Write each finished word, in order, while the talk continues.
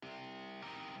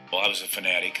Well, I was a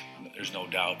fanatic. There's no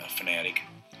doubt, a fanatic.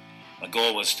 My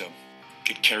goal was to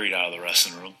get carried out of the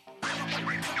wrestling room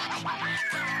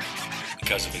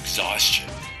because of exhaustion,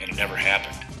 and it never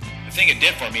happened. The thing it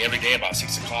did for me every day about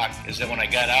 6 o'clock is that when I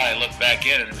got out, I looked back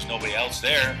in and there was nobody else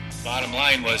there. Bottom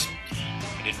line was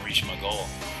I didn't reach my goal.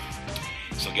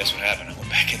 So guess what happened? I went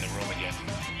back in the room again.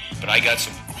 But I got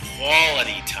some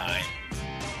quality time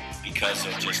because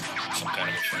of just some kind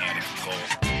of a fanatic goal.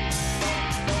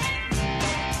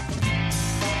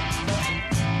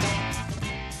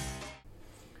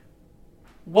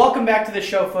 Welcome back to the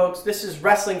show, folks. This is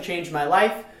Wrestling Changed My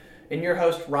Life, and your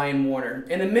host, Ryan Warner.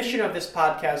 And the mission of this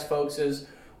podcast, folks, is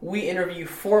we interview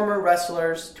former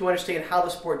wrestlers to understand how the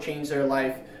sport changed their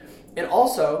life, and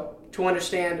also to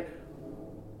understand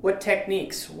what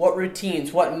techniques, what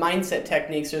routines, what mindset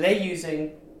techniques are they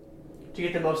using to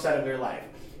get the most out of their life.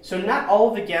 So not all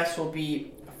of the guests will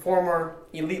be former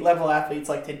elite-level athletes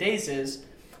like today's is.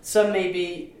 Some may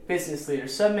be business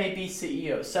leaders, some may be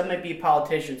CEOs, some may be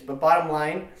politicians, but bottom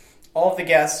line, all of the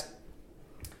guests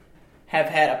have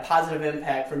had a positive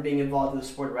impact from being involved in the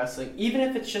sport of wrestling, even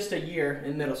if it's just a year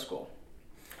in middle school.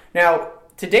 Now,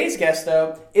 today's guest,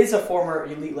 though, is a former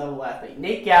elite-level athlete.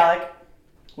 Nate Gallick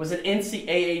was an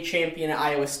NCAA champion at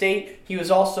Iowa State. He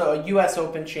was also a U.S.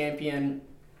 Open champion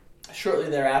shortly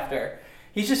thereafter.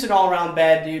 He's just an all-around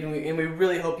bad dude, and we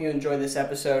really hope you enjoy this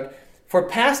episode. For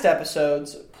past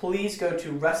episodes, please go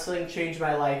to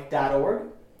WrestlingChangeMyLife.org,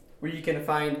 where you can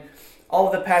find all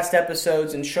of the past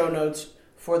episodes and show notes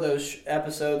for those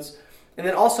episodes. And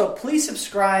then also, please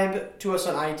subscribe to us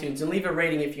on iTunes and leave a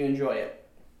rating if you enjoy it.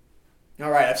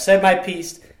 All right, I've said my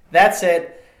piece. That's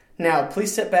it. Now,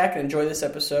 please sit back and enjoy this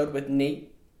episode with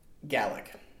Nate Gallick.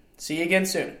 See you again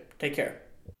soon. Take care.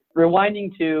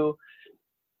 Rewinding to,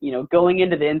 going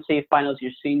into the NCAA finals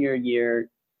your senior year,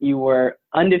 you were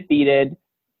undefeated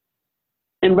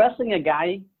and wrestling a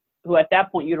guy who at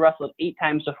that point you'd wrestled 8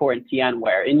 times before in Tian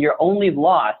Ware. And your only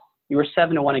loss, you were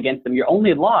 7-1 against him. Your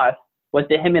only loss was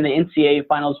to him in the NCAA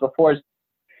finals before.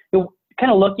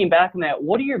 Kind of looking back on that,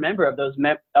 what do you remember of those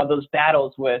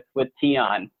battles with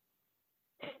Tian?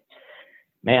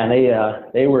 Man,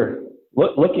 they were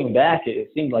looking back.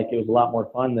 It seemed like it was a lot more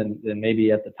fun than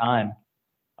maybe at the time.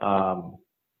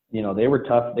 They were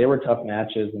tough. They were tough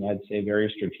matches, and I'd say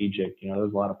very strategic. There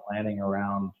was a lot of planning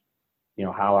around,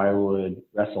 how I would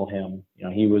wrestle him.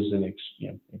 He was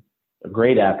a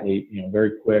great athlete.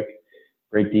 Very quick,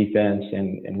 great defense,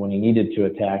 and when he needed to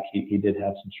attack, he did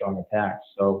have some strong attacks.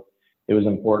 So it was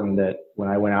important that when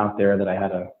I went out there, that I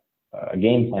had a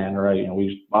game plan, or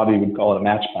Bobby would call it a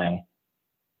match plan.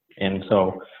 And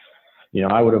so,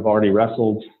 I would have already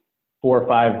wrestled 4 or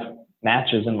 5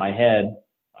 matches in my head.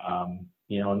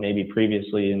 And maybe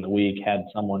previously in the week had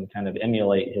someone kind of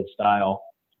emulate his style.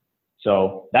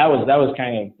 So that was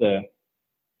kind of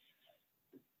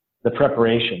the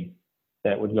preparation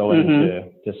that would go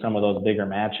into some of those bigger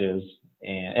matches,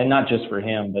 and not just for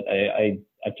him, but I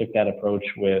took that approach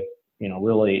with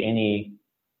really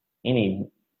any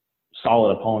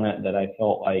solid opponent that I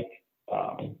felt like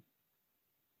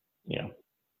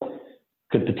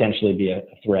could potentially be a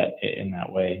threat in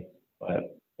that way.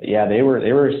 But yeah, they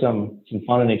were some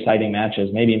fun and exciting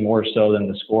matches, maybe more so than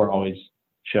the score always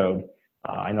showed.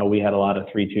 I know we had a lot of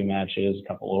 3-2 matches, a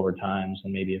couple overtimes,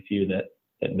 and maybe a few that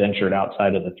ventured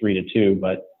outside of the 3-2.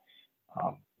 But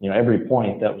every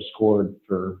point that was scored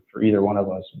for either one of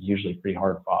us was usually pretty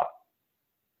hard fought.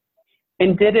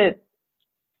 And did it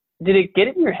get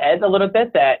in your head a little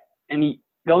bit that,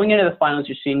 going into the finals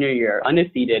your senior year,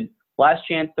 undefeated, last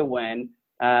chance to win,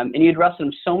 and you'd wrestled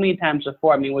him so many times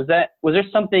before. Was there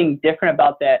something different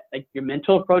about that, like your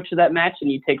mental approach to that match,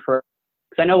 than you take for?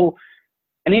 Because I know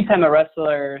anytime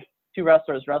two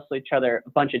wrestlers wrestle each other a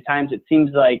bunch of times, it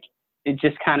seems like it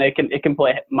just kind of can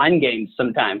play mind games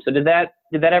sometimes. So did that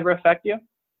ever affect you?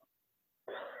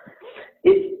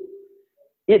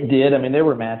 It did. There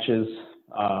were matches,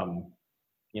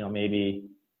 maybe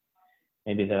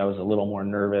that I was a little more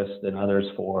nervous than others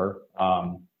for.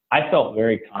 I felt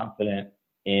very confident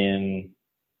in,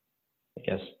 I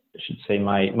guess I should say,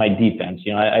 my defense.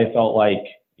 I felt like,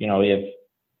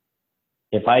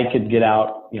 if I could get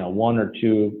out, 1 or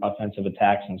 2 offensive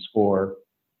attacks and score,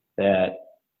 that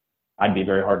I'd be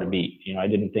very hard to beat. I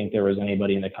didn't think there was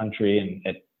anybody in the country, and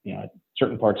at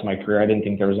certain parts of my career, I didn't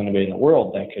think there was anybody in the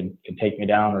world that could take me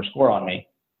down or score on me.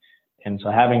 And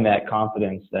so having that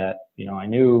confidence that, I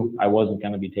knew I wasn't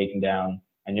going to be taken down.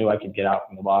 I knew I could get out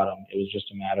from the bottom. It was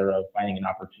just a matter of finding an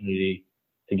opportunity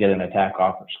to get an attack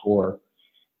off or score.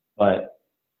 But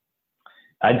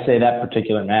I'd say that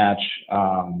particular match,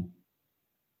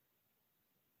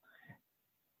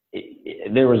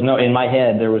 there was no, in my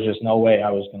head, there was just no way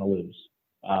I was going to lose.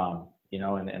 You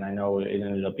know, and I know it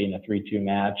ended up being a 3-2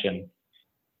 match,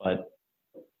 but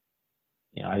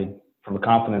you know, from a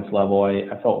confidence level,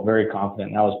 I felt very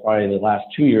confident. And that was probably the last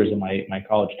 2 years of my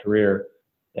college career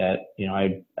that, you know,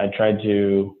 I tried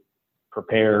to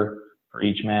prepare for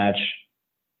each match,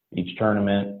 each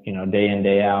tournament, you know, day in,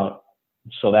 day out.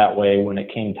 So that way, when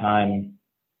it came time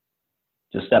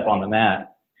to step on the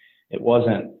mat, it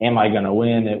wasn't, am I going to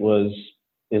win? It was,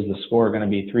 is the score going to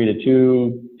be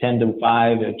 3-2,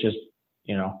 10-5? It just,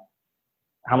 you know,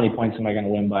 how many points am I going to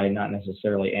win by? Not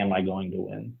necessarily, am I going to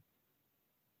win?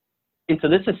 And so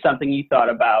this is something you thought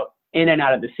about in and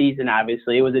out of the season,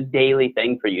 obviously. It was a daily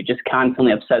thing for you, just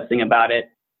constantly obsessing about it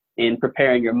and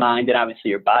preparing your mind and obviously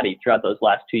your body throughout those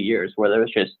last 2 years where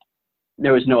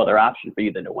there was no other option for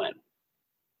you than to win.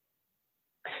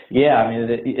 Yeah, I mean,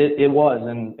 it was.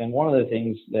 And one of the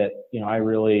things that, you know, I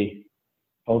really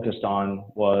focused on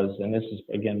was, and this is,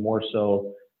 again, more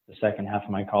so the second half of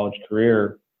my college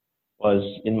career, was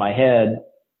in my head,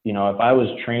 you know, if I was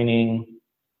training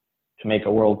to make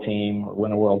a world team or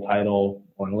win a world title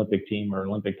or an Olympic team or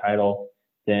Olympic title,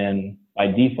 then by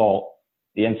default,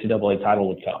 the NCAA title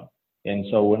would come. And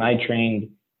so when I trained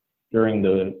during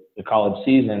the college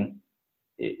season,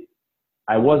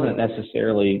 I wasn't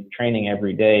necessarily training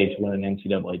every day to win an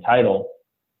NCAA title.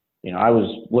 You know, I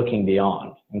was looking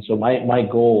beyond. And so my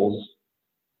goals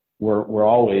were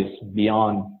always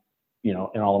beyond, you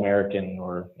know, an All-American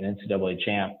or an NCAA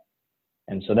champ.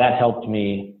 And so that helped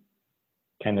me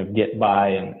kind of get by.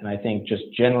 And I think just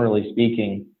generally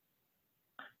speaking,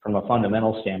 from a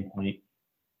fundamental standpoint,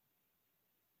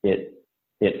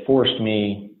 it forced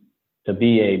me to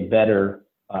be a better,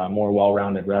 more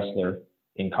well-rounded wrestler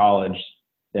in college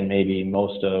than maybe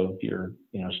most of your,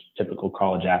 you know, typical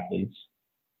college athletes.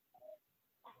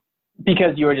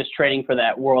 Because you were just training for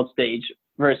that world stage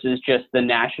versus just the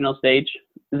national stage?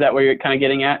 Is that where you're kind of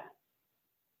getting at?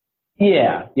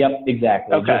 Yeah, yep,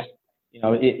 exactly. Okay. Just, you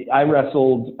know, I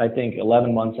wrestled, I think,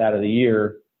 11 months out of the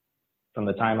year from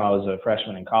the time I was a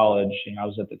freshman in college. You know, I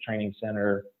was at the training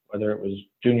center, whether it was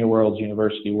junior worlds,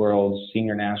 university worlds,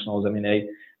 senior nationals. I mean,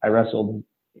 I wrestled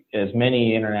as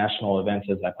many international events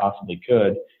as I possibly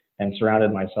could and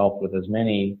surrounded myself with as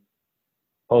many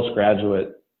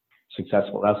postgraduate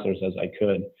successful wrestlers as I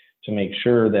could to make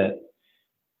sure that,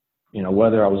 you know,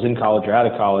 whether I was in college or out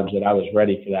of college, that I was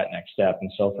ready for that next step.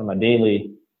 And so from a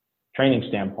daily training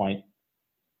standpoint,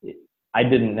 I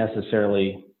didn't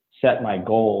necessarily set my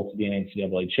goal to be an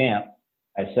NCAA champ.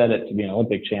 I set it to be an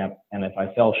Olympic champ. And if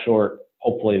I fell short,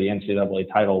 hopefully the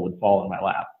NCAA title would fall in my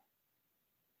lap.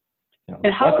 You know,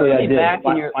 and how luckily I did, back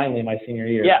in your, finally my senior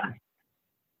year. Yeah.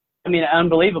 I mean,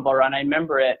 unbelievable run. I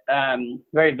remember it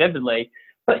very vividly.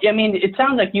 But, I mean, it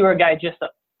sounds like you were a guy just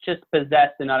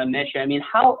possessed and on a mission. I mean,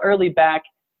 how early back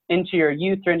into your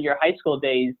youth or into your high school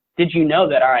days did you know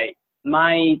that, all right,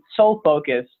 my sole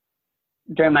focus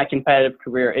during my competitive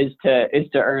career is to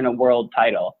earn a world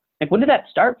title? Like, when did that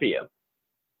start for you?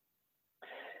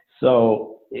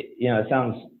 So, you know, it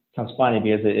sounds funny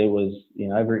because it was, you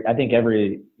know, I think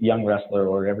every young wrestler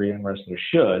or every young wrestler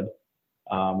should,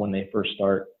 when they first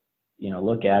start, you know,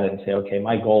 look at it and say, okay,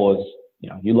 my goal is, you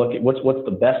know, you look at what's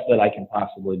the best that I can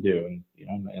possibly do. And, you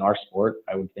know, in our sport,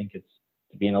 I would think it's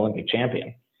to be an Olympic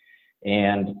champion.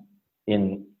 And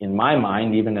in my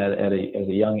mind, even as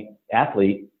a young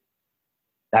athlete,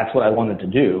 that's what I wanted to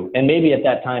do. And maybe at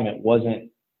that time it wasn't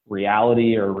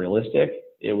reality or realistic.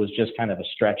 It was just kind of a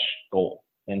stretch goal.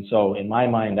 And so in my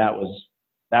mind, that was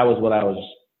what I was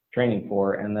training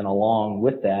for. And then along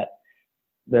with that,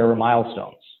 there were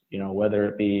milestones, you know, whether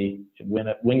it be to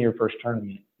win your first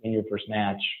tournament, win your first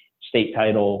match, state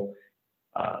title,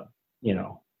 you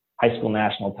know, high school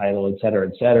national title, et cetera,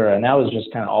 et cetera. And that was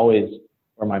just kind of always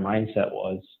where my mindset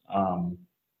was.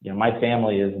 You know, my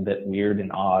family is a bit weird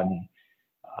and odd. And,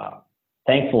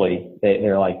 thankfully,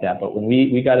 they're like that. But when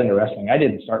we got into wrestling, I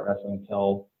didn't start wrestling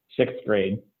until 6th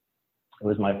grade. It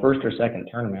was my first or second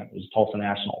tournament. It was Tulsa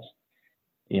Nationals.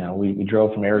 You know, we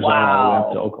drove from Arizona, Wow. we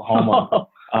went to Oklahoma.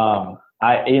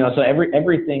 You know, so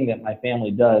everything that my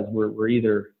family does, you're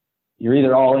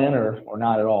either all in or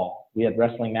not at all. We had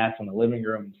wrestling mats in the living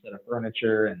room instead of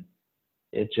furniture, and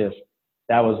it just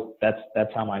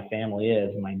that's how my family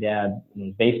is. My dad,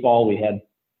 in baseball, we had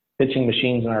pitching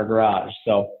machines in our garage.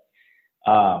 So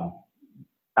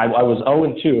I was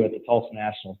 0-2 at the Tulsa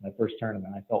Nationals, my first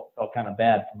tournament. I felt kind of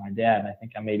bad for my dad, and I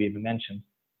think I maybe even mentioned,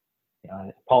 you know,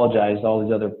 I apologized. All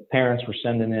these other parents were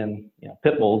sending in, you know,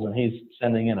 pit bulls, and he's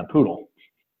sending in a poodle.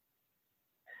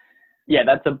 Yeah,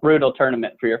 that's a brutal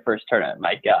tournament for your first tournament.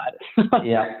 My God.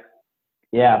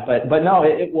 Yeah, but no,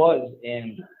 it was,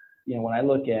 and when I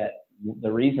look at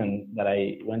the reason that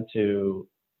I went to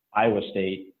Iowa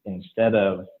State instead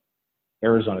of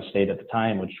Arizona State at the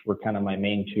time, which were kind of my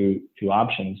main two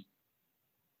options,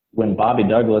 when Bobby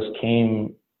Douglas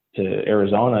came to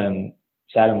Arizona and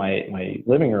sat in my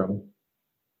living room,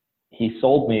 he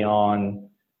sold me on,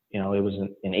 it was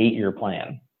an 8-year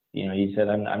plan. He said,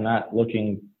 I'm not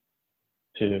looking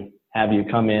to have you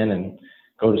come in and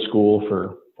go to school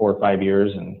for 4 or 5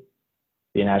 years and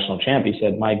be a national champ. He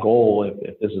said, my goal,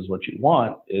 if this is what you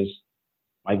want, is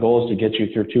my goal is to get you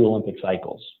through 2 Olympic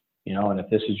cycles, and if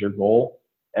this is your goal,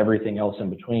 everything else in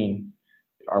between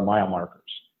are mile markers.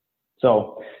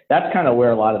 So that's kind of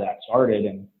where a lot of that started.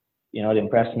 And, it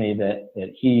impressed me that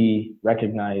he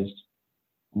recognized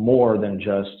more than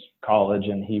just college,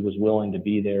 and he was willing to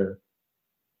be there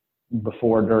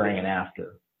before, during, and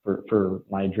after for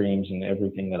my dreams and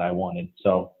everything that I wanted.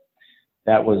 So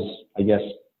that was, I guess,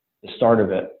 the start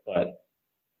of it. But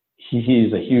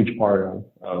he's a huge part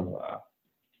of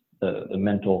the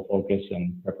mental focus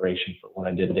and preparation for what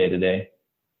I did day to day.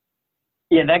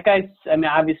 Yeah, that guy's,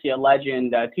 obviously a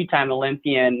legend, 2-time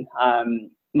Olympian,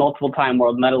 multiple-time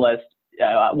world medalist,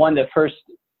 won the first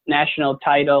national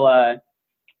title,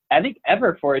 I think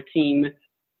ever for a team,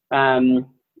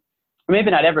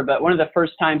 maybe not ever, but one of the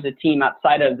first times a team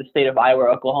outside of the state of Iowa or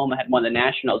Oklahoma had won the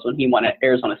nationals, when he won at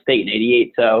Arizona State in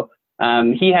 '88. So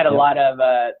he had a lot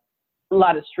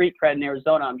of street cred in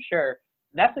Arizona, I'm sure.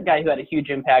 That's a guy who had a huge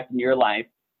impact in your life.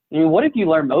 What have you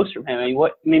learned most from him?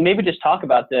 Maybe just talk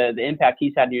about the impact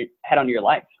he's had on your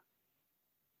life.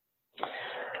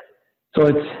 So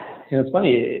it's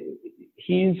funny.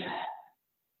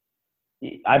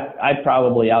 I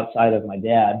probably, outside of my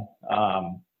dad,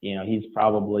 he's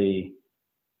probably,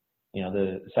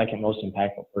 the second most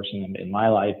impactful person in my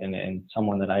life, and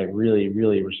someone that I really,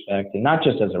 really respect, and not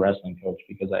just as a wrestling coach,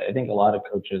 because I think a lot of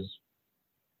coaches,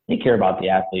 they care about the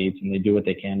athletes and they do what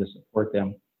they can to support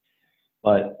them.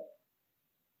 But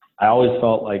I always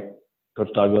felt like Coach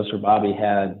Douglas or Bobby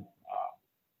had,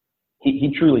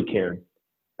 he truly cared.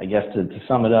 I guess to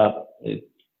sum it up,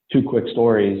 2 quick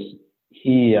stories.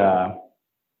 He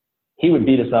would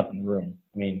beat us up in the room.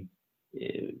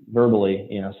 Verbally,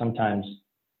 sometimes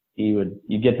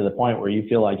you get to the point where you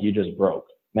feel like you just broke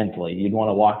mentally. You'd want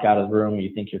to walk out of the room.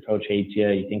 You think your coach hates you.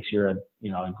 He thinks you're a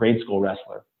grade school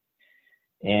wrestler.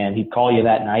 And he'd call you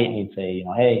that night and he'd say,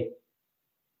 hey,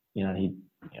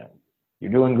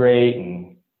 you're doing great,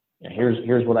 and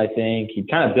here's what I think. He'd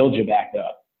kind of build you back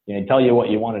up. He'd tell you what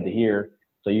you wanted to hear,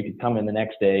 so you could come in the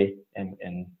next day and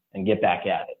get back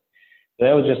at it. So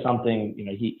that was just something,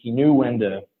 he knew when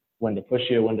to push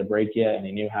you, when to break you, and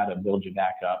he knew how to build you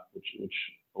back up, which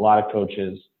a lot of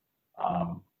coaches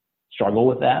struggle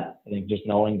with that. I think just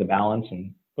knowing the balance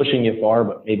and pushing you far,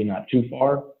 but maybe not too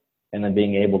far, and then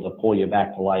being able to pull you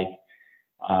back to life.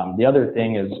 The other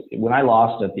thing is, when I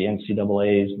lost at the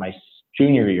NCAAs my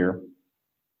junior year,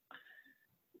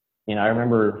 I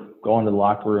remember going to the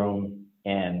locker room,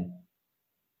 and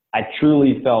I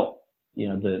truly felt,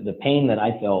 the pain that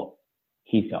I felt,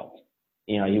 he felt.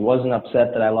 He wasn't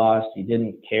upset that I lost. He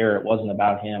didn't care. It wasn't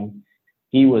about him.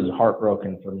 He was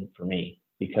heartbroken for me,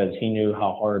 because he knew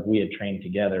how hard we had trained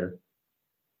together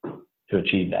to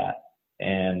achieve that.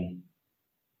 And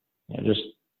just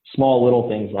small little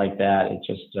things like that, it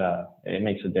just it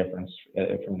makes a difference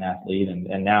from an athlete,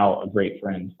 and now a great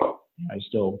friend. I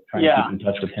still try to keep in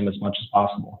touch with him as much as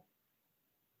possible.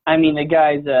 The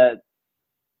guy's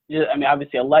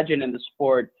obviously a legend in the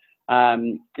sport.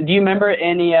 Do you remember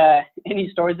any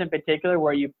stories in particular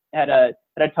where you had a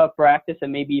tough practice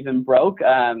and maybe even broke? Do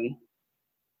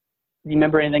you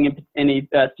remember any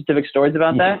specific stories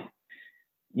about that?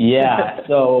 Yeah.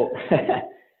 So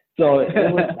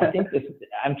it was, I think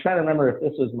I'm trying to remember if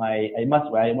this was it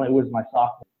was my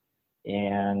sophomore,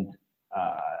 and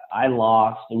I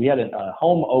lost. We had a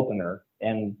home opener,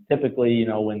 and typically,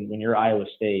 when you're Iowa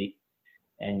State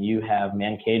and you have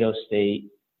Mankato State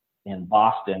and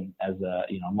Boston as a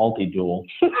multi-duel,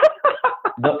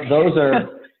 those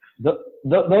are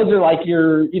like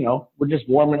we're just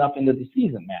warming up into the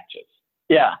season matches.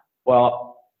 Yeah.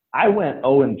 Well, I went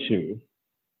 0-2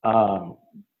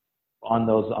 on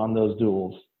those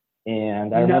duels,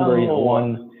 and I remember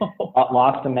one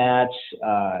lost a match.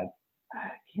 I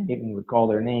can't even recall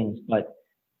their names, but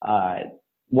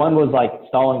one was like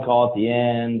stalling call at the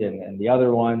end, and the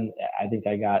other one, I think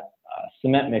I got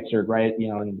cement mixer right,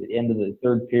 in the end of the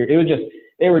third period.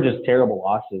 They were just terrible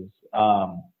losses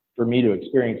for me to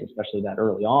experience, especially that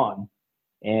early on.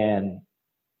 And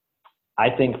I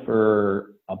think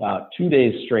for about 2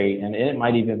 days straight, and it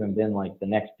might even have been like the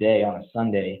next day on a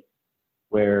Sunday,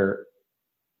 where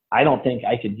I don't think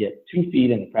I could get 2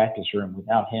 feet in the practice room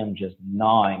without him just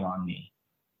gnawing on me,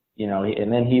 you know,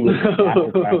 and then he would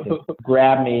after practice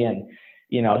grab me and,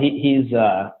 you know, he's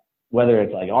whether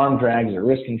it's like arm drags or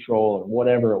wrist control or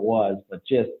whatever it was, but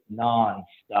just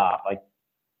nonstop. Like,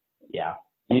 yeah,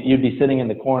 you'd be sitting in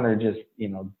the corner just, you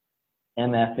know,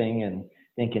 MFing and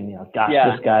thinking, you know, gosh,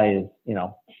 this guy is, you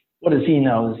know, what does he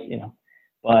know, you know,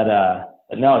 but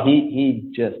no,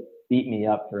 he just beat me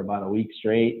up for about a week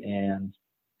straight. And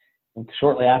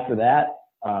shortly after that,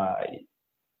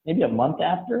 maybe a month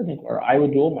after, I think, or Iowa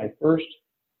Duel,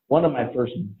 one of my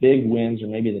first big wins, or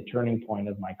maybe the turning point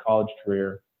of my college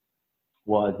career,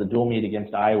 was the dual meet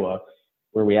against Iowa,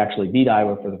 where we actually beat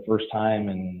Iowa for the first time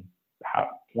in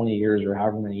 20 years or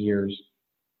however many years.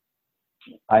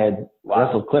 I had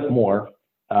wrestled Cliff Moore.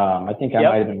 I think I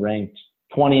might have been ranked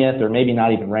 20th, or maybe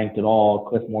not even ranked at all.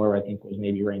 Cliff Moore, I think, was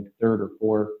maybe ranked 3rd or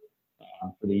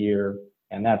 4th for the year,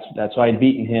 and that's so I'd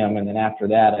beaten him. And then after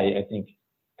that, I think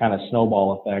kind of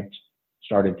snowball effect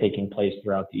started taking place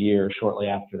throughout the year. Shortly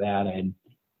after that, I'd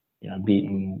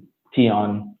beaten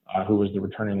Tion, who was the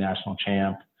returning national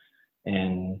champ,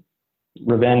 and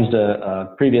revenged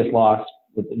a previous loss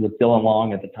with Dylan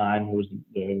Long at the time, who was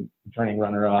the returning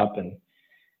runner-up. And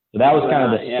so that was kind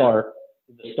of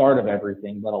the start of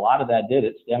everything. But a lot of that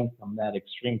it stemmed from that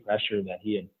extreme pressure that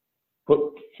he had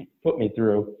put me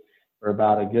through for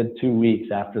about a good 2 weeks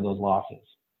after those losses.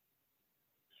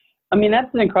 I mean,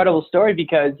 that's an incredible story,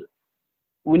 because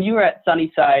when you were at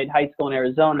Sunnyside High School in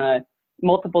Arizona,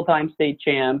 multiple-time state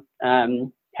champ,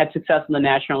 had success on the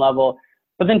national level,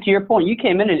 but then to your point, you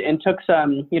came in and took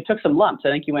some lumps. I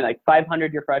think you went like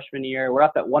 500 your freshman year. We're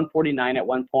up at 149 at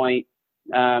one point,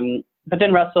 but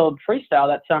then wrestled freestyle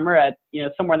that summer at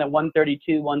somewhere in the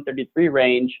 132, 133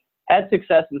 range. Had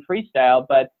success in freestyle,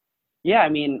 but yeah, I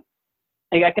mean,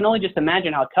 I can only just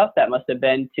imagine how tough that must have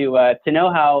been to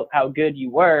know how good you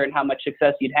were and how much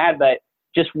success you'd had, but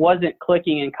just wasn't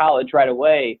clicking in college right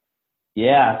away.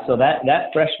 Yeah, so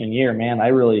that freshman year, man, I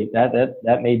really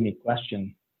that made me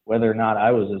question whether or not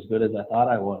I was as good as I thought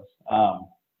I was.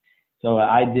 So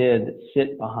I did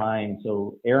sit behind.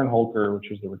 So Aaron Holker, which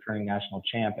was the returning national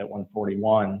champ at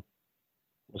 141,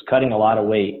 was cutting a lot of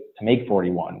weight to make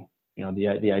 41.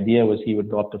 The idea was he would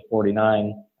go up to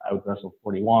 49. I would wrestle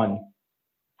 41.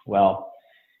 Well,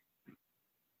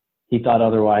 he thought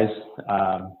otherwise.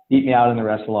 Beat me out in the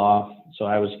wrestle off, so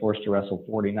I was forced to wrestle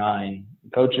 49.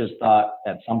 Coaches thought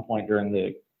at some point during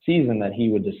the season that he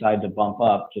would decide to bump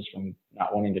up just from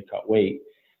not wanting to cut weight.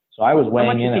 So I was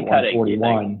weighing in at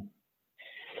 141.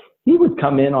 He would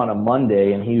come in on a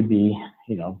Monday and he would be,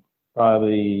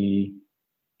 probably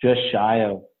just shy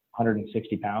of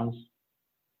 160 pounds.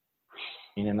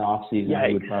 In the off season,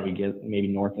 he would probably get maybe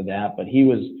north of that, but he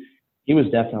was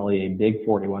definitely a big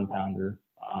 41 pounder.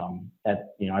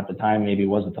 At the time, maybe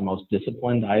wasn't the most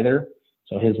disciplined either.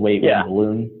 So his weight would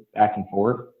balloon back and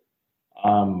forth.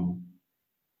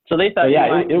 So they thought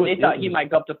he might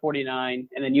go up to 49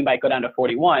 and then you might go down to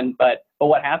 41, but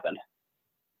what happened?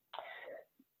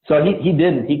 So he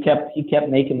didn't. He kept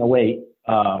making the weight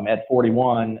at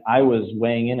 41. I was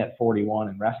weighing in at 41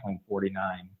 and wrestling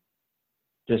 49,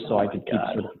 just so I could keep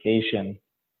certification.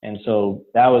 And so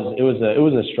it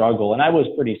was a struggle, and I was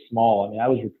pretty small. I mean, I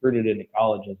was recruited into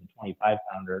college as a 25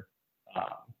 pounder.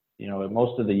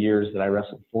 Most of the years that I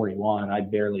wrestled 41, I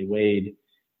barely weighed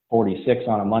 46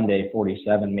 on a Monday,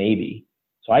 47 maybe.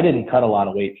 So I didn't cut a lot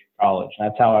of weight through college.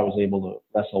 That's how I was able to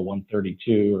wrestle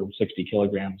 132 or 60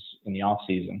 kilograms in the off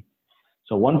season.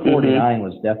 So 149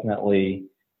 was definitely,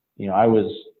 I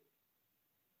was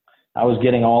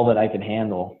getting all that I could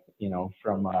handle,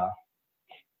 from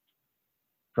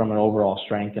an overall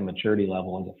strength and maturity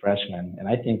level as a freshman. And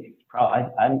I think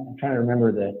I'm trying to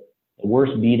remember the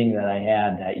worst beating that I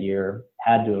had that year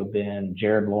had to have been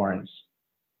Jared Lawrence.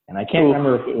 And I can't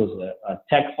remember if it was a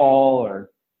tech fall or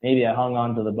maybe I hung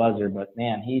on to the buzzer, but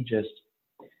man, he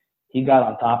got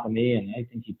on top of me, and I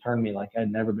think he turned me like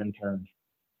I'd never been turned.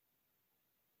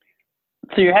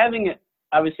 So you're having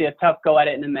obviously a tough go at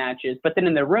it in the matches, but then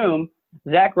in the room,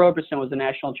 Zach Roberson was the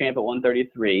national champ at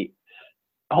 133.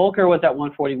 Holker was at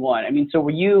 141. I mean, so were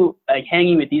you like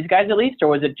hanging with these guys at least, or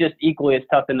was it just equally as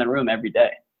tough in the room every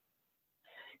day?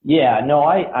 Yeah, no,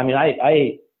 I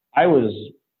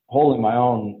was holding my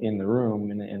own in the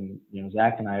room, and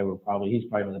Zach and I he's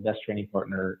probably the best training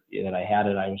partner that I had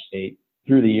at Iowa State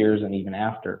through the years and even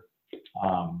after.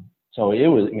 So it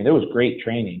was great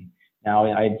training. Now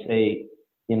I'd say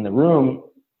in the room,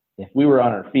 if we were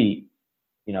on our feet,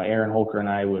 Aaron Holker and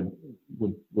I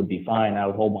would be fine. I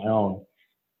would hold my own.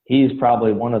 He's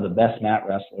probably one of the best mat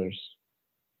wrestlers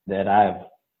that I've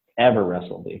ever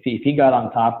wrestled. If he got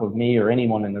on top of me or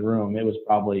anyone in the room, it was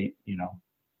probably,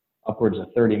 upwards of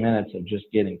 30 minutes of just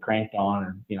getting cranked on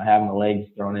or, having the legs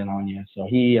thrown in on you. So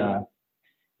he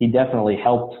definitely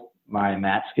helped my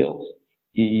mat skills.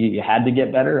 You had to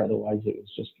get better. Otherwise it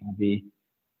was just going to be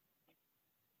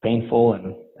painful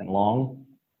and long.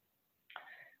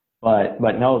 But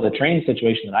no, the training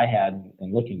situation that I had,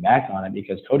 and looking back on it,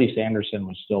 because Cody Sanderson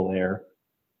was still there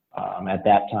at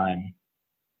that time,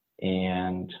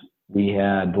 and we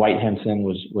had Dwight Henson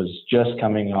was just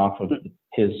coming off of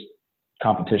his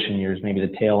competition years, maybe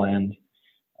the tail end.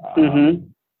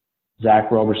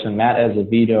 Zach Roberson, Matt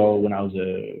Azevedo, when I was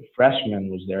a freshman,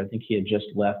 was there. I think he had just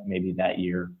left maybe that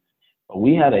year. But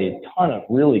we had a ton of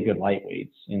really good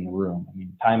lightweights in the room. I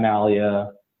mean, Ty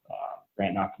Malia,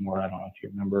 Grant Nakamura, I don't know if you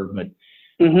remember, but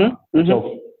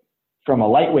so from a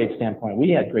lightweight standpoint, we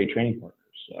had great training partners.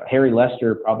 Harry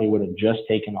Lester probably would have just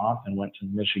taken off and went to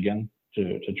Michigan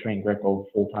to train Greco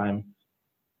full time.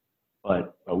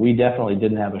 But we definitely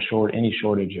didn't have any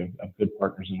shortage of good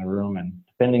partners in the room. And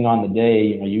depending on the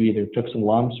day, you either took some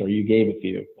lumps or you gave a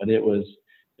few. But it was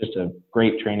just a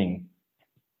great training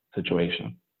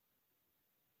situation.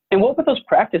 And what were those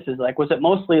practices like? Was it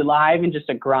mostly live and just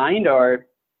a grind, or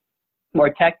more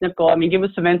technical? I mean, give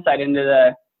us some insight into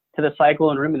the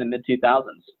cycle and room in the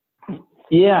mid-2000s.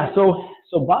 Yeah, so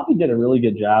Bobby did a really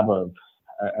good job of,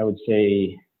 I would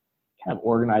say, kind of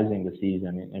organizing the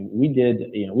season. And we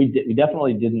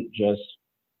definitely didn't just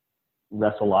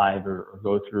wrestle live or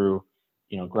go through,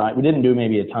 grind. We didn't do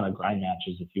maybe a ton of grind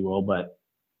matches, if you will, but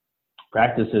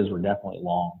practices were definitely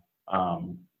long.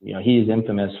 He is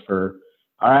infamous for,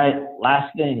 all right,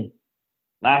 last thing,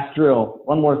 last drill,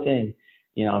 one more thing,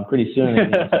 and pretty soon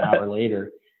it's an hour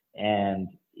later. And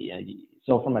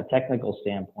so from a technical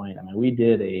standpoint, I mean, we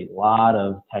did a lot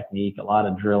of technique, a lot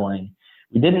of drilling.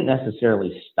 We didn't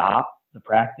necessarily stop the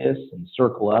practice and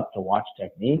circle up to watch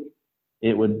technique.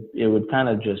 It would kind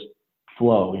of just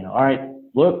flow, all right,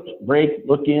 look, break,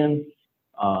 look in,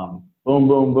 boom,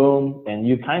 boom, boom. And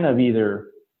you kind of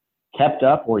either kept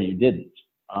up or you didn't.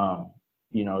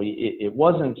 It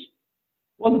wasn't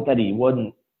that he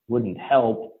wouldn't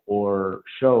help or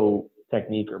show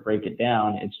technique or break it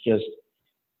down. It's just,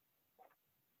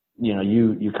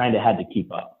 you kind of had to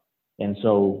keep up. And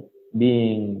so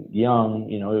being young,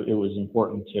 it was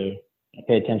important to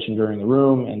pay attention during the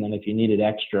room. And then if you needed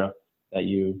extra, that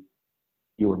you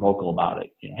were vocal about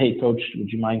it. Hey, coach,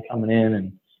 would you mind coming in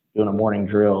and doing a morning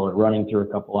drill or running through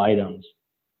a couple items?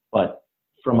 But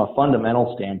from a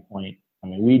fundamental standpoint, I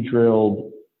mean, we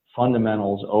drilled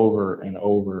fundamentals over and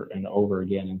over and over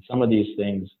again. And some of these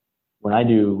things, when I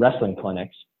do wrestling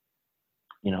clinics,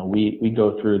 we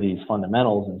go through these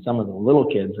fundamentals, and some of the little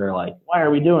kids are like, why are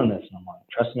we doing this? And I'm like,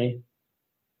 trust me,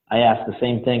 I asked the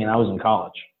same thing, and I was in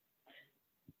college.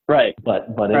 Right. But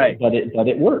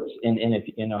it works. And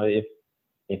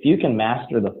if you can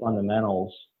master the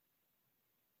fundamentals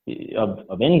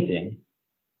of anything,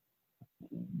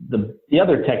 the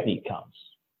other technique comes.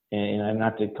 And I'm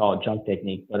not to call it junk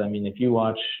technique, but I mean, if you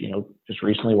watch, just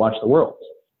recently watched the Worlds,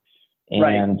 and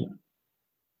right.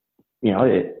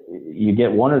 You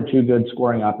get one or two good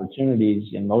scoring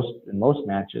opportunities in most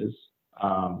matches,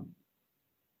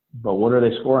 but what are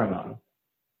they scoring on?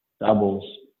 Doubles,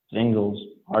 singles,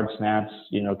 hard snaps,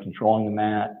 controlling the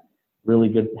mat, really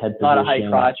good head position. A lot of high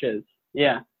crotches.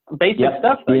 Yeah. Basic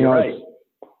stuff, though, you're right.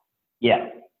 Yeah.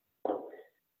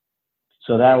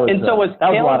 So that was. And so was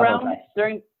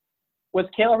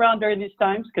Cale around during these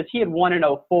times? Because he had won in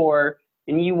 2004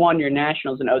 and you won your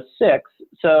nationals in 2006.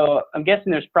 So I'm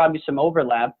guessing there's probably some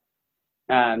overlap.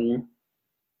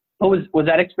 What was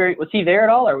that experience? Was he there at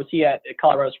all, or was he at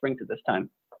Colorado Springs at this time?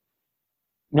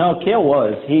 No, Cale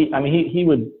was. He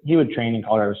would train in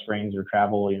Colorado Springs or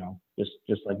travel,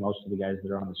 just like most of the guys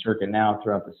that are on the circuit now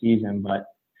throughout the season. But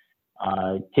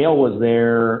Cale was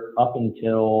there up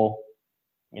until,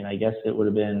 I guess it would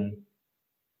have been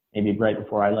maybe right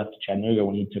before I left to Chattanooga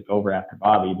when he took over after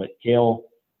Bobby. But Cale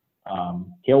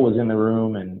was in the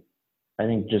room, and I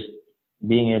think just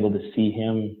being able to see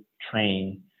him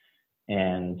train,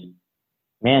 and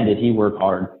man, did he work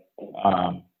hard.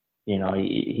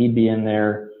 He'd be in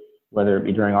there, whether it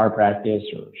be during our practice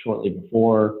or shortly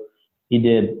before. He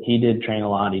did train a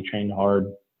lot. He trained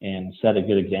hard and set a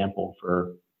good example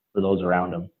for those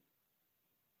around him.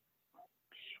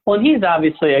 Well, and he's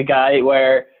obviously a guy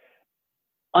where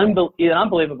an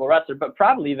unbelievable wrestler, but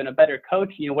probably even a better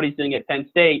coach, what he's doing at Penn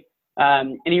State.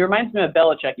 And he reminds me of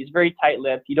Belichick. He's very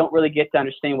tight-lipped. You don't really get to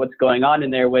understand what's going on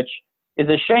in there, which is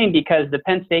a shame because the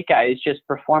Penn State guys just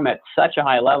perform at such a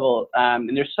high level,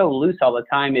 and they're so loose all the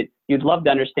time. You'd love to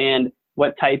understand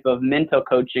what type of mental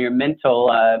coaching or mental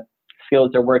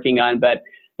skills they're working on. But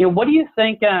what do you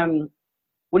think?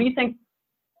 What do you think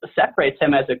separates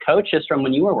him as a coach just from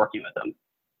when you were working with him?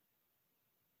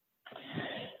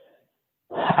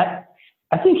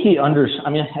 I think he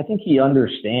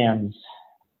understands.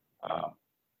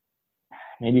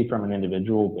 Maybe from an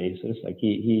individual basis, like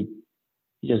he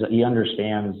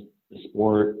understands the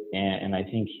sport, and I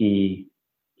think he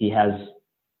has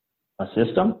a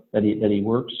system that he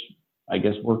works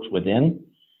within,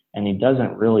 and he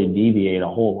doesn't really deviate a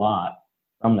whole lot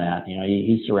from that.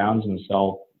 He surrounds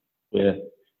himself with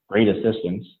great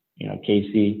assistants.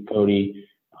 Casey, Cody,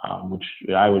 which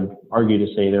I would argue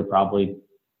to say they're probably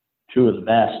two of the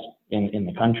best in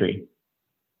the country.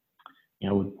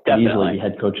 Would easily be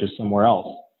head coaches somewhere else.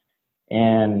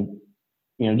 And,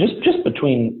 just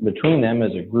between them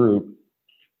as a group,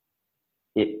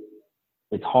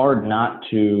 it's hard not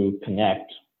to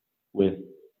connect with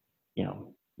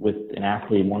an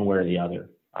athlete one way or the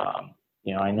other.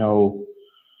 I know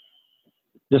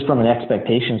just from an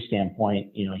expectation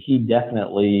standpoint, he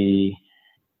definitely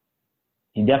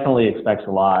expects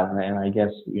a lot. And I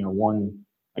guess, I'll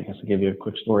give you a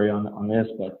quick story on this,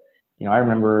 but, I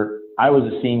remember I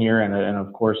was a senior, and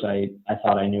of course I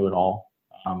thought I knew it all,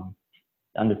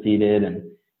 undefeated and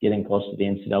getting close to the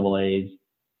NCAAs.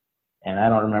 And I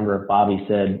don't remember if Bobby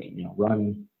said,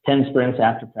 run 10 sprints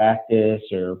after practice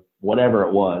or whatever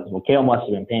it was. Well, Cale must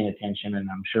have been paying attention, and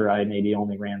I'm sure I maybe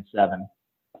only ran 7.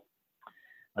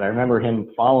 But I remember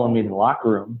him following me to the locker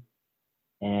room,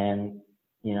 and,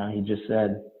 he just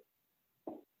said,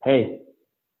 "Hey,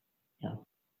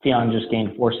 Keon just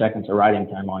gained 4 seconds of riding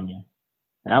time on you."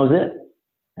 And that was it.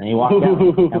 And he walked out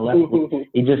and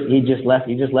left.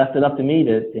 He just left it up to me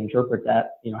to interpret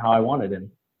that, how I wanted. And,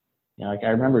 I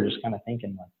remember just kind of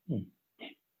thinking like,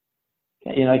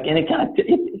 and it kind of,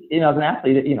 as an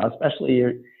athlete, especially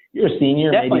you're a senior,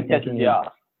 definitely maybe thinking you're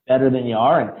better than you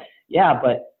are. And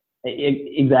but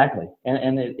exactly.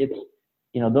 And it's,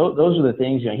 those are the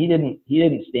things, he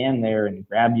didn't stand there and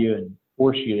grab you and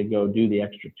force you to go do the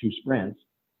extra 2 sprints.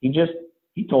 He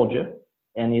told you,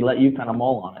 and he let you kind of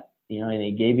mull on it, and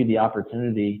he gave you the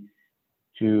opportunity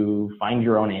to find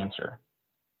your own answer.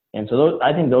 And so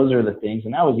I think those are the things,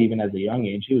 and that was even as a young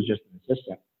age. He was just an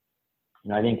assistant.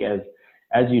 I think as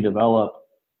you develop,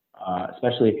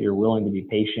 especially if you're willing to be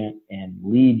patient and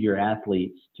lead your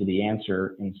athletes to the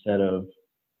answer instead of,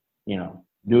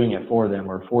 doing it for them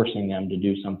or forcing them to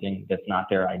do something that's not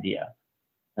their idea.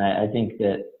 And I think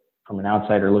that from an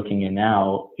outsider looking in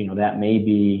now, that may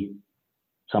be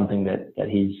something that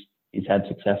he's had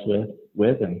success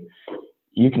with, and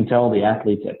you can tell the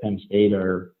athletes at Penn State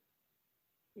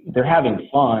they're having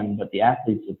fun, but the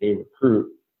athletes that they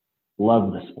recruit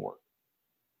love the sport.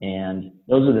 And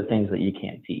those are the things that you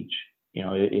can't teach.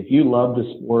 If you love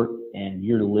the sport and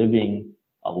you're living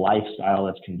a lifestyle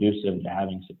that's conducive to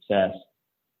having success,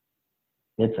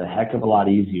 it's a heck of a lot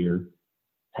easier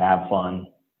to have fun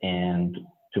and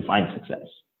to find success.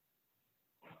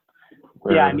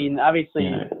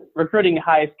 Obviously, recruiting the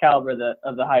highest caliber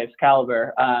of the highest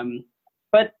caliber.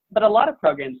 But a lot of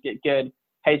programs get good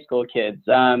high school kids.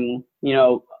 Ohio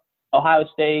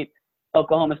State,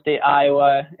 Oklahoma State,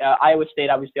 Iowa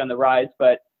State, obviously on the rise.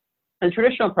 But the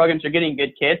traditional programs are getting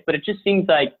good kids. But it just seems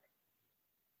like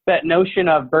that notion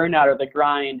of burnout or the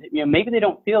grind. Maybe they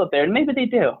don't feel it there, and maybe they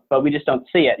do, but we just don't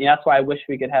see it. That's why I wish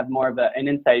we could have more of an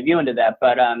inside view into that.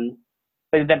 But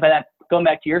that, going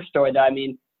back to your story, though,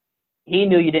 he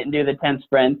knew you didn't do the 10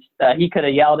 sprints. He could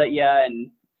have yelled at you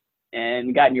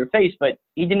and got in your face, but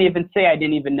he didn't even say, I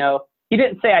didn't even know. He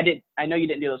didn't say, I know you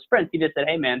didn't do those sprints. He just said,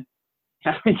 hey, man,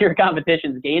 your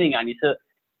competition's gaining on you. So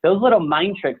those little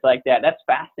mind tricks like that, that's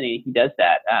fascinating. He does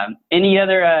that. Any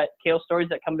other Cale stories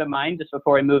that come to mind just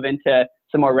before we move into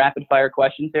some more rapid fire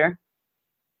questions here?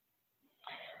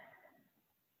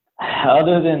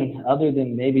 Other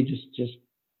than maybe just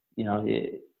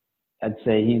I'd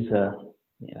say he's I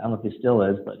don't know if he still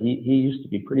is, but he used to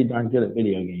be pretty darn good at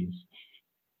video games.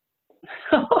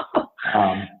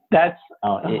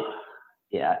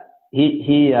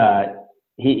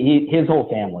 His whole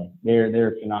family, they're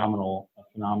a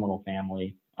phenomenal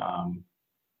family.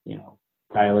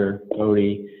 Tyler,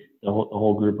 Cody, the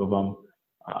whole group of them.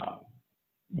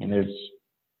 And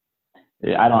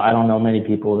I don't know many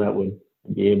people that would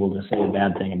be able to say a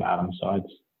bad thing about them. So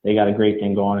they got a great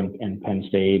thing going in Penn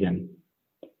State, and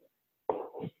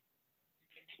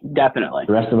definitely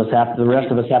the rest of us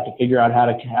have to figure out how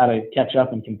to catch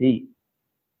up and compete.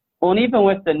 Well, and even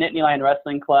with the Nittany Lion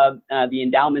Wrestling Club, the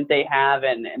endowment they have,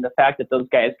 and the fact that those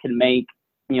guys can make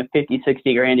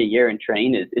 $50-60 grand a year and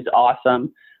train is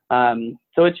awesome.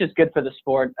 So it's just good for the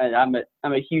sport. And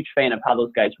I'm a huge fan of how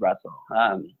those guys wrestle.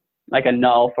 Like a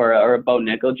Nulf or a Bo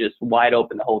Nickel, just wide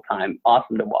open the whole time.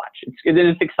 Awesome to watch.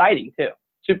 It's exciting too.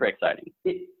 Super exciting.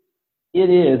 It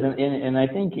is, and I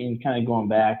think in kind of going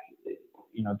back,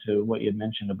 to what you had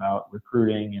mentioned about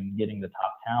recruiting and getting the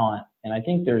top talent, and I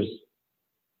think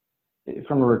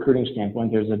from a recruiting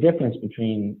standpoint, there's a difference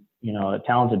between, a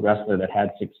talented wrestler that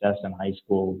had success in high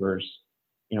school versus,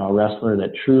 a wrestler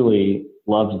that truly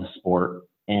loves the sport.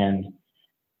 And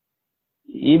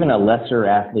even a lesser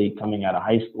athlete coming out of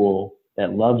high school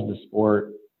that loves the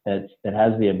sport, that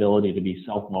has the ability to be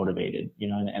self-motivated,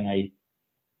 and I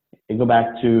go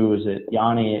back to, is it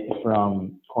Yanni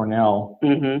from Cornell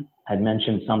had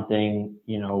mentioned something,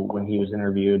 when he was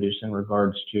interviewed, just in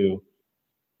regards to,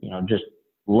 just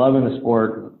loving the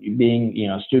sport, being,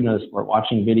 a student of the sport,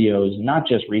 watching videos, not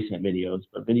just recent videos,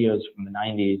 but videos from the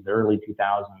 90s, the early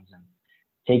 2000s, and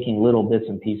taking little bits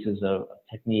and pieces of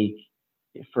technique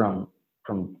from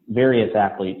various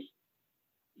athletes.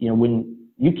 When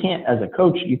you can't, as a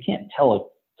coach, you can't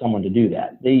tell someone to do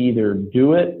that. They either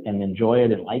do it and enjoy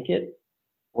it and like it,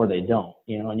 or they don't,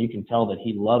 and you can tell that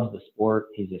he loves the sport.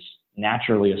 He's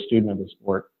naturally a student of the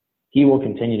sport. He will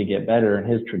continue to get better,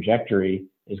 and his trajectory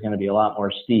is going to be a lot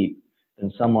more steep than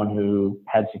someone who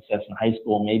had success in high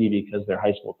school, maybe because their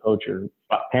high school coach or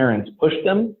parents pushed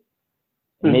them.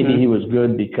 And maybe he was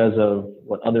good because of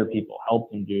what other people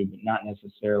helped him do, but not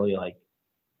necessarily like,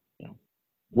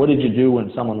 what did you do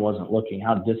when someone wasn't looking?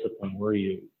 How disciplined were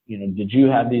you? Did you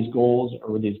have these goals,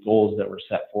 or were these goals that were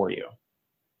set for you?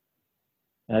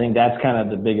 And I think that's kind of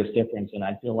the biggest difference. And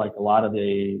I feel like a lot of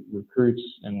the recruits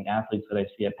and athletes that I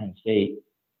see at Penn State,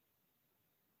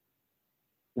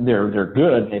 they're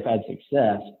good, they've had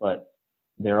success, but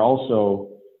they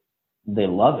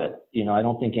love it. I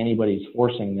don't think anybody's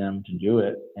forcing them to do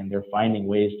it, and they're finding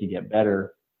ways to get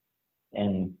better.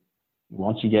 And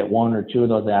once you get one or two of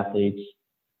those athletes,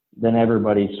 then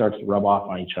everybody starts to rub off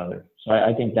on each other. So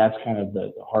I think that's kind of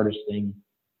the hardest thing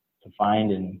to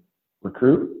find and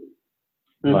recruit.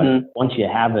 But once you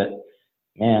have it,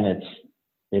 man,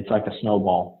 it's like a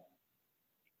snowball.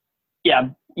 Yeah,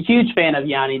 huge fan of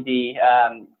Yanni D.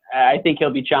 I think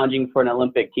he'll be challenging for an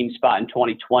Olympic team spot in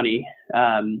 2020.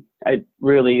 I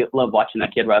really love watching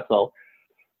that kid wrestle.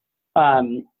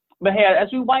 But hey, as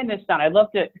we wind this down, I'd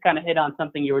love to kind of hit on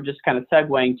something you were just kind of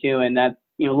segueing to, and that's,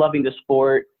 loving the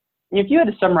sport. If you had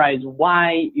to summarize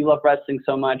why you love wrestling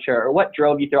so much, or what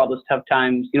drove you through all those tough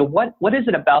times, what is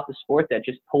it about the sport that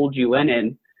just pulled you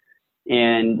in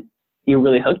and you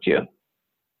really hooked you?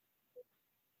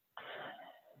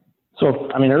 So,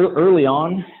 early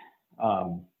on,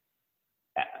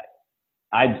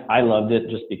 I loved it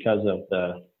just because of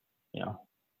the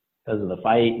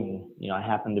fight, and I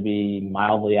happened to be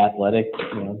mildly athletic,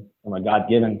 from a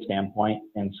God-given standpoint,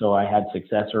 and so I had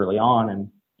success early on.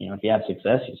 And if you have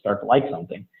success, you start to like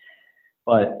something.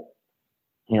 But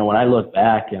when I look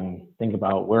back and think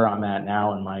about where I'm at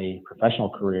now in my professional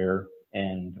career,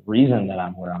 and the reason that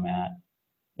I'm where I'm at,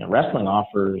 wrestling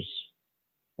offers,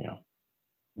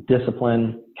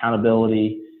 discipline,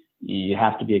 accountability. You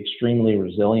have to be extremely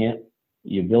resilient.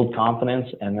 You build confidence,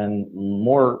 and then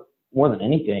more than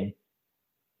anything,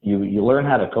 you learn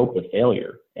how to cope with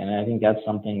failure. And I think that's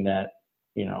something that,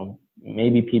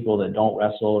 maybe people that don't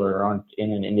wrestle or aren't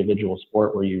in an individual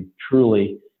sport where you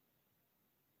truly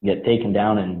get taken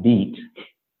down and beat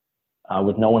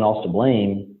with no one else to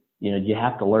blame, you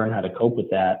have to learn how to cope with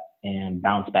that and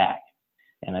bounce back.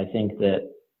 And I think that,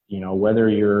 whether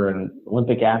you're an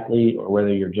Olympic athlete or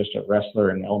whether you're just a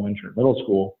wrestler in elementary or middle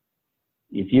school,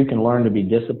 if you can learn to be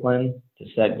disciplined, to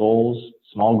set goals,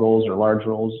 small goals or large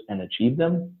goals, and achieve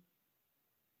them,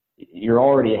 you're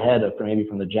already ahead of maybe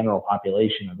from the general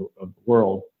population of the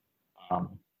world.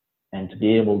 And to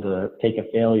be able to take a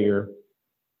failure,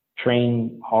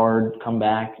 train hard, come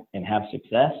back, and have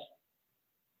success,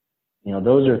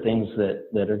 those are things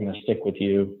that are going to stick with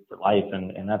you for life.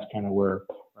 And that's kind of where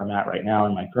I'm at right now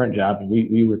in my current job. And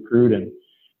we recruit and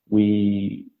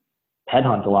we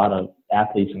headhunt a lot of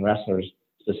athletes and wrestlers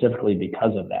specifically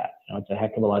because of that. It's a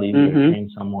heck of a lot easier to train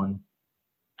someone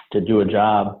to do a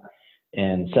job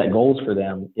and set goals for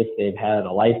them if they've had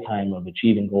a lifetime of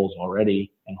achieving goals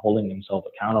already and holding themselves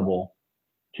accountable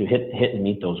to hit and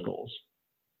meet those goals.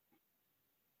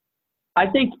 I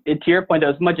think, to your point, though,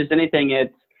 as much as anything,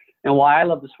 and why I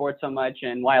love the sport so much,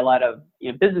 and why a lot of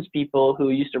business people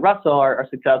who used to wrestle are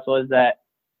successful, is that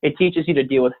it teaches you to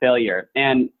deal with failure.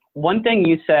 And one thing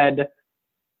you said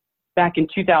back in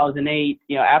 2008,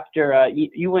 after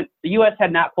you went, the U.S.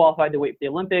 had not qualified to wait for the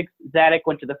Olympics. Zadick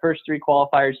went to the first three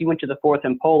qualifiers. You went to the fourth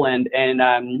in Poland,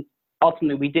 and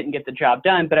ultimately we didn't get the job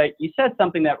done. But you said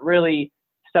something that really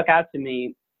stuck out to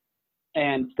me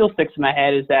and still sticks in my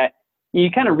head, is that you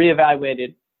kind of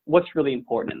reevaluated what's really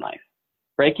important in life,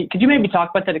 right? Could you maybe talk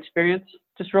about that experience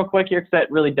just real quick here? Because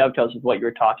that really dovetails with what you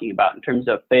were talking about in terms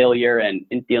of failure and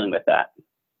dealing with that.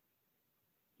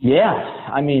 Yeah.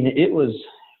 I mean, it was,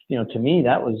 to me,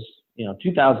 that was,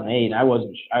 2008.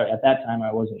 At that time,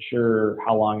 I wasn't sure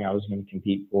how long I was going to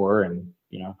compete for, and,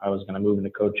 if I was going to move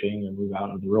into coaching and move out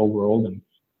into the real world. And,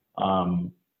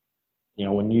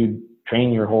 when you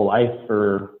train your whole life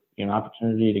for an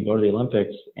opportunity to go to the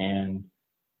Olympics, and,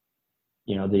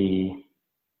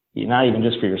 not even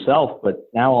just for yourself, but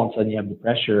now all of a sudden you have the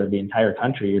pressure of the entire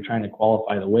country. You're trying to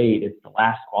qualify the weight. It's the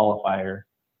last qualifier.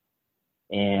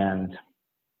 And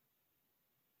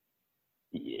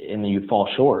then you fall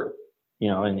short,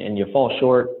 and you fall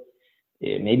short,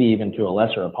 maybe even to a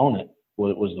lesser opponent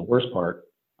was the worst part.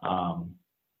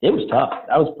 It was tough.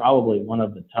 That was probably one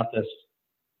of the toughest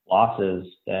losses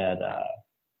that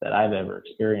I've ever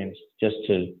experienced, just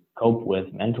to cope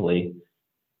with mentally.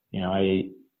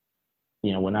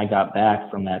 When I got back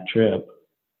from that trip,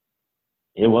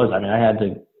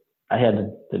 I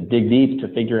had to dig deep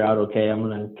to figure out, okay, I'm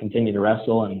going to continue to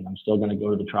wrestle, and I'm still going to go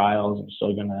to the trials. I'm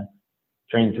still going to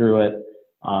train through it.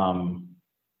 And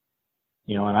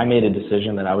I made a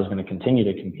decision that I was going to continue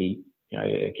to compete.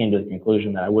 I came to the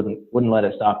conclusion that I wouldn't let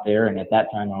it stop there. And at that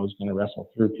time, I was going to wrestle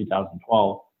through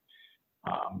 2012,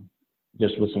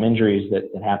 just with some injuries that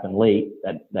happened late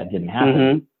that didn't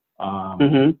happen.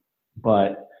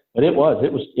 But it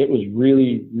was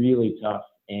really, really tough,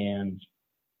 and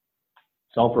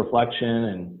self-reflection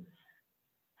and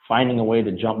finding a way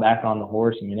to jump back on the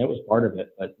horse. I mean, it was part of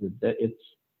it, but it's,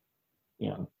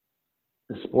 the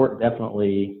sport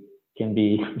definitely can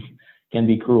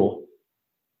be cruel,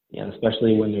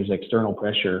 especially when there's external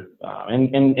pressure.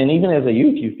 And even as a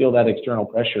youth, you feel that external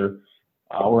pressure,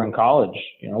 or in college,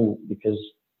 because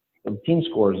of team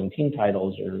scores and team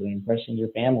titles, or impressing your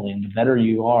family. And the better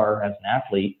you are as an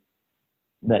athlete,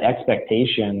 that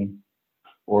expectation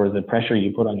or the pressure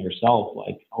you put on yourself,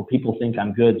 like, oh, people think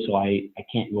I'm good, so I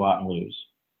can't go out and lose,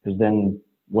 because then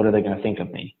what are they going to think of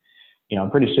me?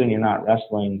 Pretty soon you're not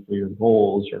wrestling for your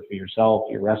goals or for yourself.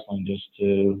 You're wrestling just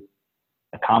to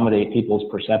accommodate people's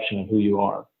perception of who you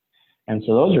are. And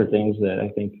so those are things that I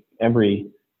think every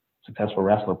successful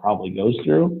wrestler probably goes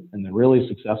through, and the really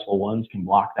successful ones can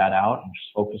block that out and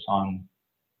just focus on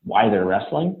why they're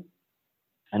wrestling.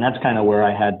 And that's kind of where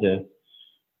I had to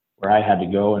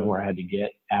go, and where I had to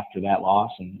get after that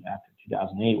loss and after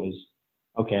 2008 was,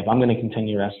 okay, if I'm going to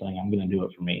continue wrestling, I'm going to do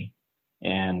it for me.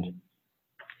 And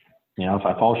if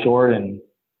I fall short and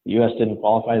the U.S. didn't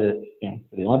qualify for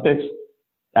the Olympics,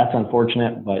 that's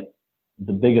unfortunate. But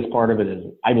the biggest part of it is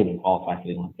I didn't qualify for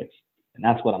the Olympics, and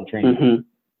that's what I'm training for.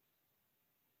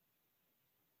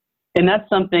 And that's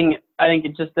something I think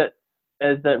it's just that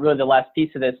as really the last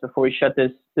piece of this before we shut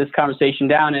this conversation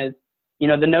down is,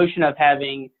 the notion of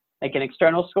having like an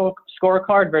external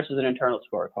scorecard versus an internal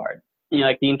scorecard.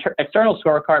 Like the external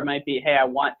scorecard might be, hey, I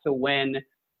want to win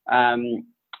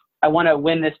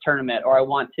this tournament, or I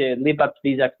want to live up to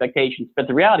these expectations. But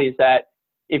the reality is that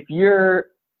if you're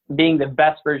being the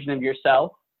best version of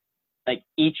yourself, like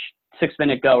each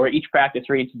 6-minute go or each practice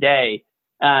or each day,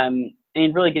 and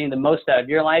really getting the most out of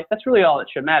your life, that's really all that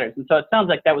should matter. And so it sounds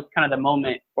like that was kind of the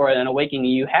moment or an awakening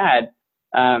you had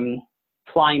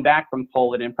flying back from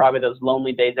Poland, and probably those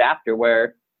lonely days after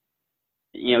where,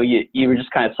 you were just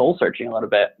kind of soul searching a little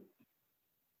bit.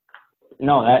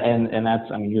 No, and that's,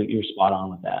 I mean, you're spot on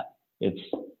with that. It's,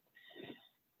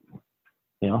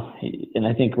 and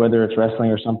I think whether it's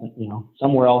wrestling or something,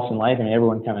 somewhere else in life, I mean,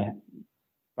 everyone kind of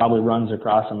probably runs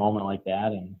across a moment like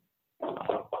that. And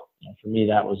for me,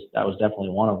 that was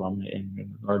definitely one of them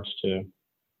in regards to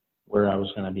where I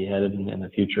was going to be headed in the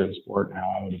future of the sport and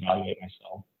how I would evaluate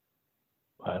myself.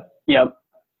 But yep.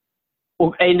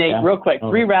 Well, hey Nate, real quick,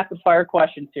 3 rapid fire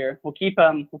questions here. We'll keep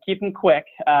them quick,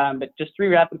 but just 3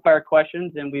 rapid fire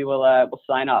questions, and we'll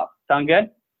sign off. Sound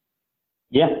good?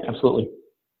 Yeah, absolutely.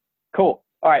 Cool.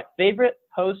 All right. Favorite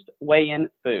post weigh-in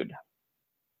food?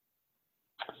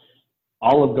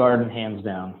 Olive Garden, hands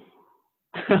down.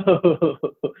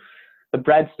 The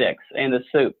breadsticks and the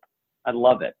soup. I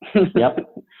love it. Yep.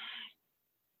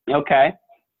 Okay.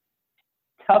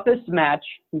 Toughest match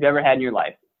you've ever had in your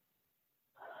life?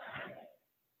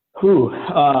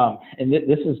 And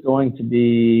this is going to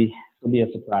be a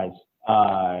surprise.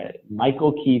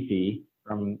 Michael Keefe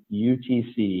from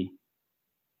UTC,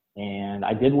 and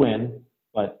I did win,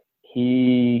 but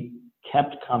he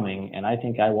kept coming, and I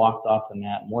think I walked off the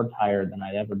mat more tired than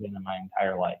I'd ever been in my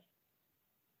entire life.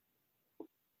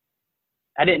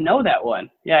 I didn't know that one.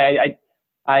 Yeah,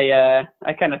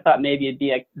 I kind of thought maybe it'd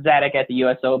be like Zadick at the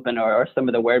U.S. Open or some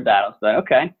of the weird battles, but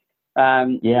okay.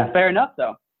 Fair enough,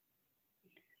 though.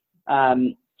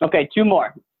 Okay, 2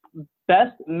 more.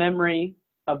 Best memory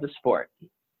of the sport.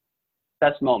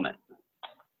 Best moment.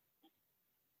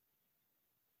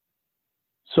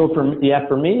 So for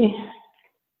me,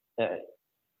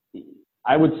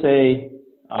 I would say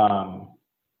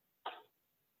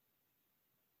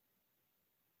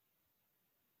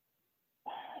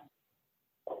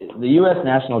the U.S.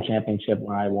 National Championship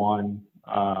when I won.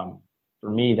 For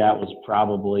me, that was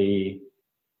probably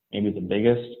maybe the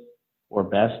biggest or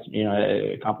best,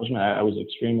 accomplishment. I was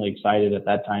extremely excited at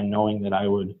that time, knowing that I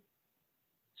would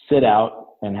sit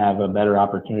out and have a better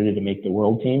opportunity to make the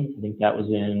world team. I think that was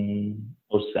in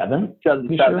 2007.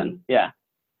 2007, sure? Yeah,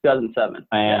 2007.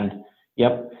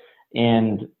 Yep.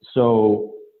 And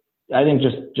so I think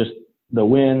just the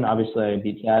win. Obviously, I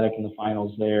beat Zadick in the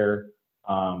finals there.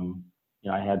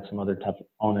 I had some other tough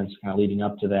opponents kind of leading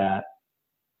up to that,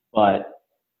 but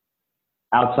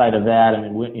outside of that, I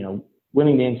mean,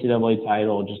 winning the NCAA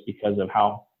title just because of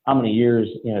how many years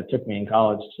it took me in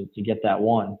college to get that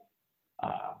one.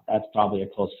 That's probably a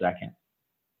close second.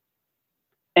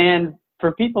 And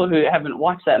for people who haven't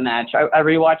watched that match, I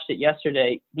rewatched it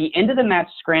yesterday. The end of the match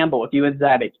scramble with you and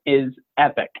Zadick is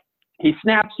epic. He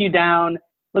snaps you down,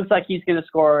 looks like he's going to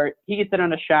score. He gets it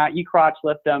on a shot. You crotch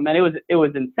lift him, and it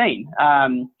was insane.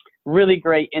 Really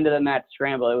great end of the match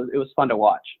scramble. It was fun to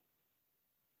watch.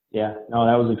 Yeah, no,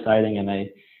 that was exciting, and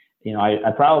I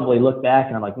probably look back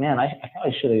and I'm like, man, I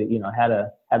probably should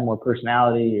have had more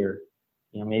personality, or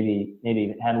maybe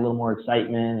had a little more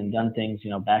excitement and done things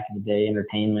back in the day,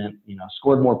 entertainment,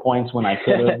 scored more points when I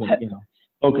could have, and,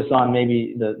 focus on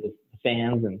maybe the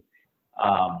fans, and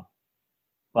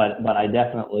but I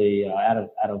definitely out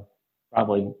of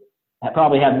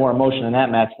probably had more emotion in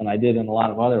that match than I did in a lot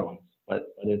of other ones,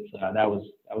 but it's that was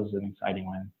an exciting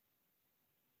win.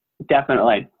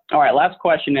 Definitely. All right, last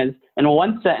question is, in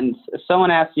one sentence, if someone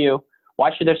asks you,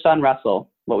 why should their son wrestle,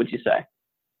 what would you say?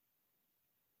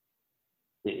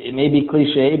 It may be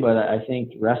cliche, but I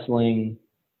think wrestling,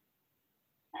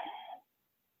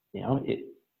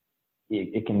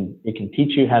 it can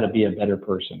teach you how to be a better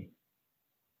person.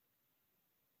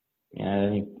 And I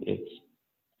think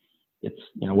it's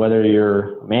whether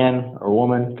you're a man or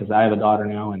woman, because I have a daughter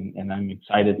now, and I'm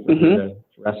excited for her to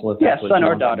wrestle. If that's what son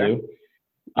or daughter. Do.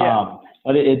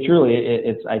 But it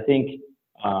truly, I think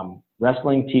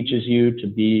wrestling teaches you to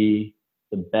be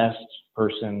the best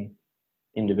person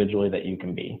individually that you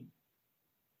can be.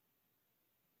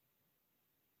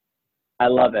 I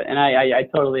love it, and I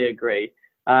totally agree.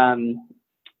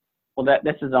 Well,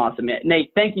 this is awesome,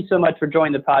 Nate. Thank you so much for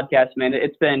joining the podcast, man.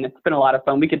 It's been a lot of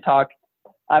fun. We could talk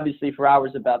obviously for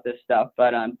hours about this stuff,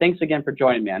 but thanks again for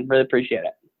joining, man. Really appreciate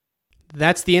it.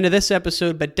 That's the end of this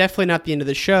episode, but definitely not the end of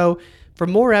the show. For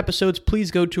more episodes,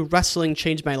 please go to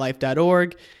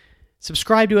WrestlingChangeMyLife.org.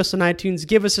 Subscribe to us on iTunes.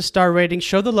 Give us a star rating.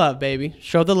 Show the love, baby.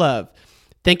 Show the love.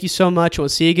 Thank you so much. We'll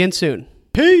see you again soon.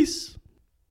 Peace.